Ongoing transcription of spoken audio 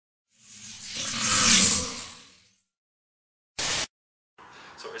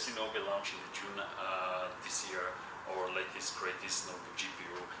So as you know, we launched in June this year our latest, greatest notebook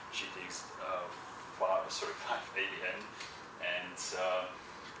GPU, GTX 580M. And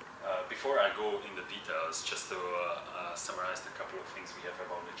before I go in the details, just to summarize a couple of things we have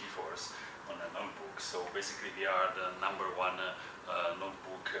about the GeForce on the notebook. So basically we are the #1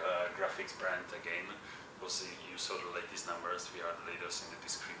 notebook graphics brand again. Because you saw the latest numbers, we are the leaders in the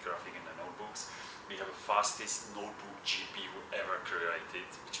discrete graphic in the notebooks. We have the fastest notebook GPU ever created,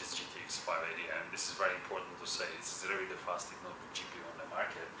 which is GTX 580M. This is very important to say. It's really the fastest notebook GPU on the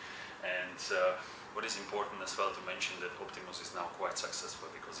market. And what is important as well to mention that Optimus is now quite successful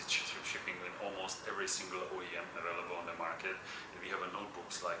because it's shipping in almost every single OEM available on the market. And we have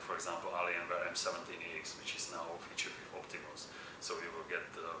notebooks like, for example, Alienware M17EX, which is now featured with Optimus. So we will get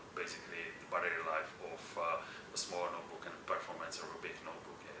basically the battery life of a small notebook and performance of a big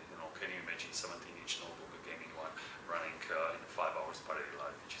notebook. You know, can you imagine 17-inch notebook, a gaming one, running in 5 hours battery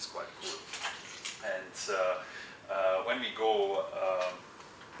life, which is quite cool. And when we go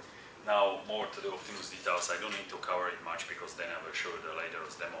now more to the Optimus details, I don't need to cover it much because then I will show you the later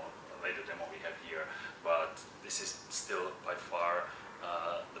demo we have here. But this is still by far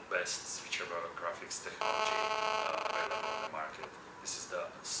the best switchable graphics technology available on the market. This is the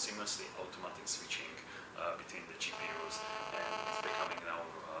seamlessly automatic switching between the GPUs, and it's becoming now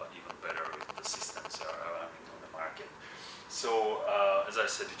even better with the systems on the market. So as I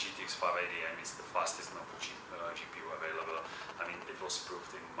said, the GTX 580M is the fastest notebook GPU available. I mean, it was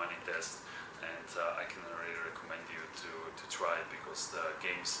proved in many tests, and I can really recommend you to try it because the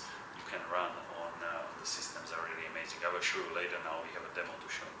games you can run on the systems are really amazing. I will show you later. Now we have a demo to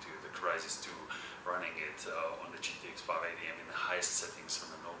show to you, the Crysis 2, running it on the GTX 580M in the highest settings on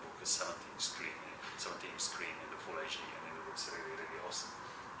the notebook, a 17-inch screen in the Full HD, and it looks really, really awesome.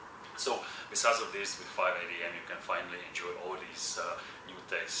 So besides of this, with 580M you can finally enjoy all these new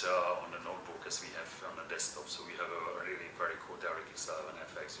techs on the notebook as we have on the desktop. So we have a really very cool DirectX 11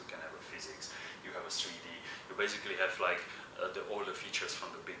 FX, you can have a physics, you have a 3D, you basically have like all the features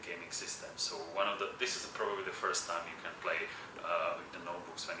from the big gaming system. So this is probably the first time you can play with the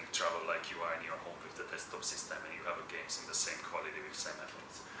notebooks when you travel like you are in your home with the desktop system and you have games in the same quality with same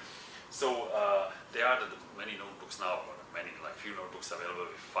effects. So there are many notebooks now, few notebooks available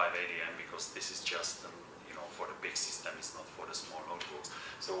with 580M because this is just you know, for the big system, it's not for the small notebooks.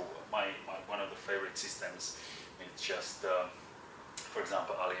 So one of the favorite systems is just for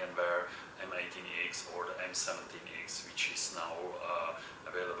example, Alienware M18EX or the M17EX, which is now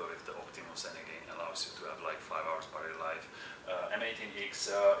available with the Optimus, and again allows you to have like 5 hours battery life. M18EX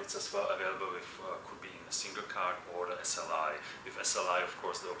it's as well available with could be in a single card or the SLI. With SLI, of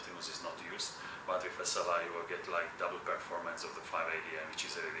course, the Optimus is not used, but with SLI you will get like double performance of the 580M, which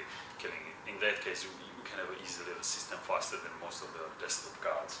is really killing it. In that case, you can have easily the system faster than most of the desktop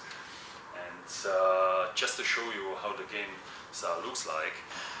cards. And just to show you how the game looks like,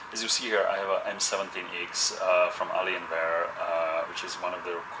 as you see here, I have a M17EX from Alienware, which is one of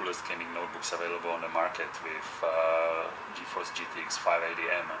the coolest gaming notebooks available on the market with GeForce GTX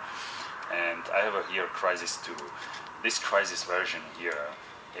 580M. And I have here Crysis 2. This Crysis version here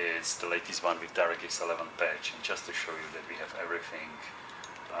is the latest one with DirectX 11 patch. And just to show you that we have everything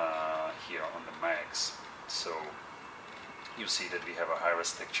here on the Macs. So you see that we have a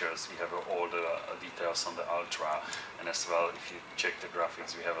high-res textures, we have all the details on the Ultra, and as well, if you check the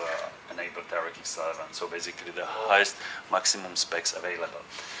graphics, we have enabled DirectX 11, so basically the highest maximum specs available.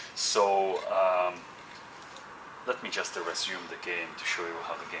 So let me just resume the game to show you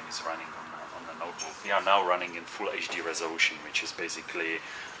how the game is running on the notebook. We are now running in Full HD resolution, which is basically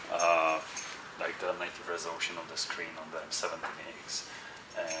like the native resolution of the screen on the M17EX.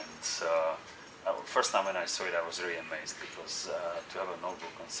 And first time when I saw it, I was really amazed because to have a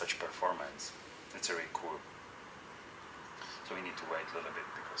notebook on such performance, it's really cool. So we need to wait a little bit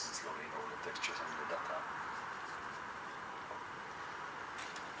because it's loading all the textures and the data.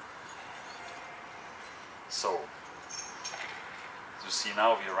 So, as you see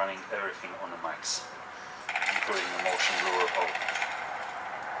now, we're running everything on the max, including the motion blur.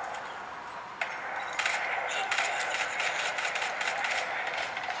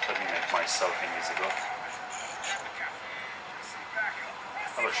 Let me make myself invisible.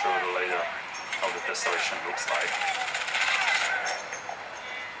 I will show you later how the tessellation looks like.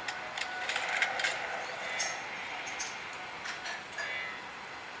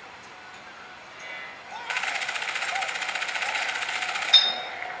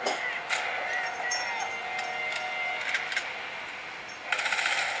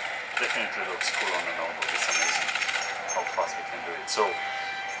 Definitely looks cool on the notebook. It's amazing how fast we can do it. So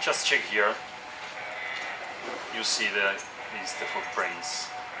just check here. You see the is the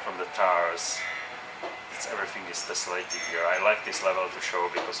footprints from the tires. Everything is tessellated here. I like this level to show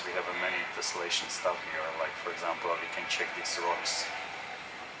because we have many tessellation stuff here. Like for example, we can check these rocks.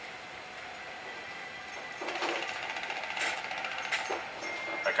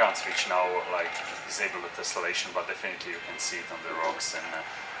 I can't switch now, like disable the tessellation, but definitely you can see it on the rocks and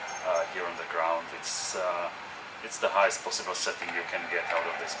here on the ground. It's the highest possible setting you can get out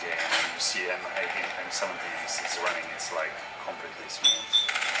of this game. And you see M18, M17 it's running. It's like completely smooth.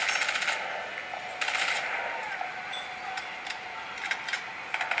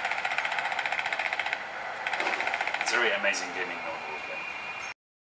 It's a very amazing gaming mode.